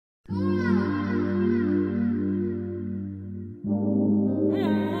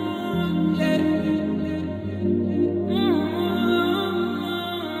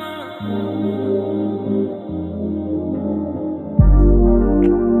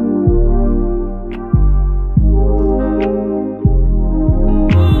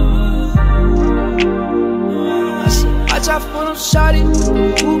shawty with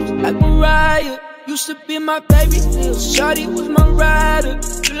the hoops like Mariah. Used to be my baby, little shawty was my rider.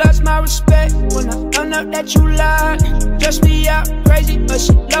 You lost my respect when I found out that you lied. Dressed me out crazy, but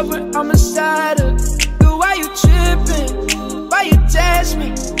she love when I'm inside her. Girl, why you tripping? Why you test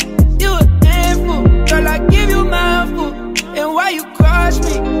me? You a handful, girl, I give you my foot. And why you cross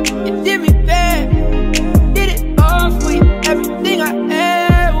me? You did me bad, did it all for you, everything I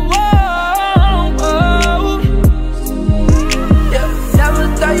had. Whoa, whoa. Yeah, never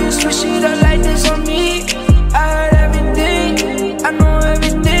thought you'd switch it up like this on me. I heard everything, I know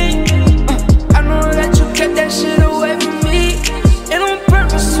everything. I know that you kept that shit away from me, and on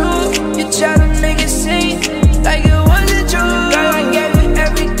purpose too. You try to make it seem like it wasn't true. Girl, I gave you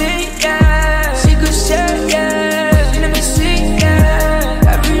everything, yeah. Secret share, yeah. Let me see,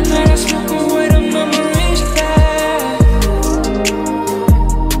 yeah. Every night I smoke away the memories, yeah.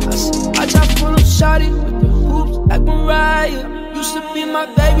 I try full of shawty with the hoops like Mariah. Used to be my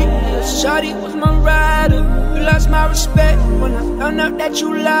baby, little shawty was my rider. You lost my respect when I found out that you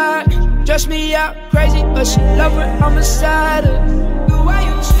lied. Dressed me out crazy, but she love when I'm inside her. Girl, why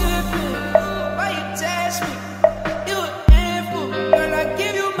you tripping? Why you test me? You a handful, girl, I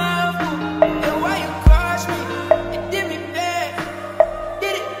give you my food. And why you cross me? You did me bad,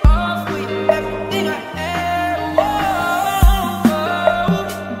 did it all for you, everything I had. Whoa, whoa.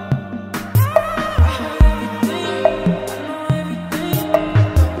 I heard everything, I know everything.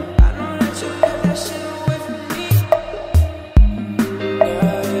 I know that you kept that shit away from me.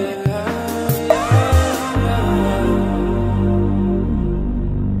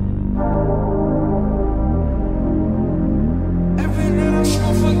 Every night I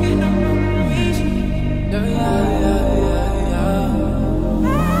sure forget the memories.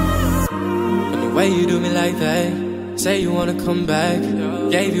 And the way you do me like that, say you wanna come back.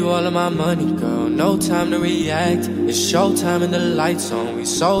 Gave you all of my money, girl, no time to react. It's showtime and the lights on, we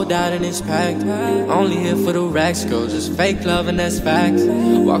sold out and it's packed. Only here for the racks, girl, just fake love and that's facts.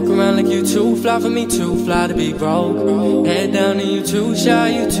 Walk around like you too fly for me, too fly to be broke. Head down and you too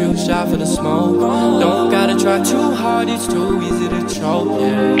shy for the smoke. Don't gotta try too hard, it's too easy to choke,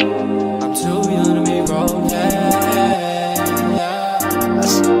 yeah. I'm too young to be broke, yeah.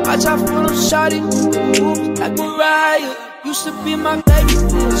 I try full of shawty with the hoops like Mariah. Used to be my baby,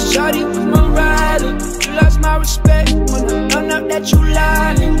 little shawty was my rider. You lost my respect when I found out that you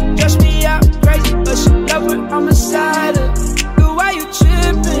lied. Dressed me out crazy, but she love when I'm inside her.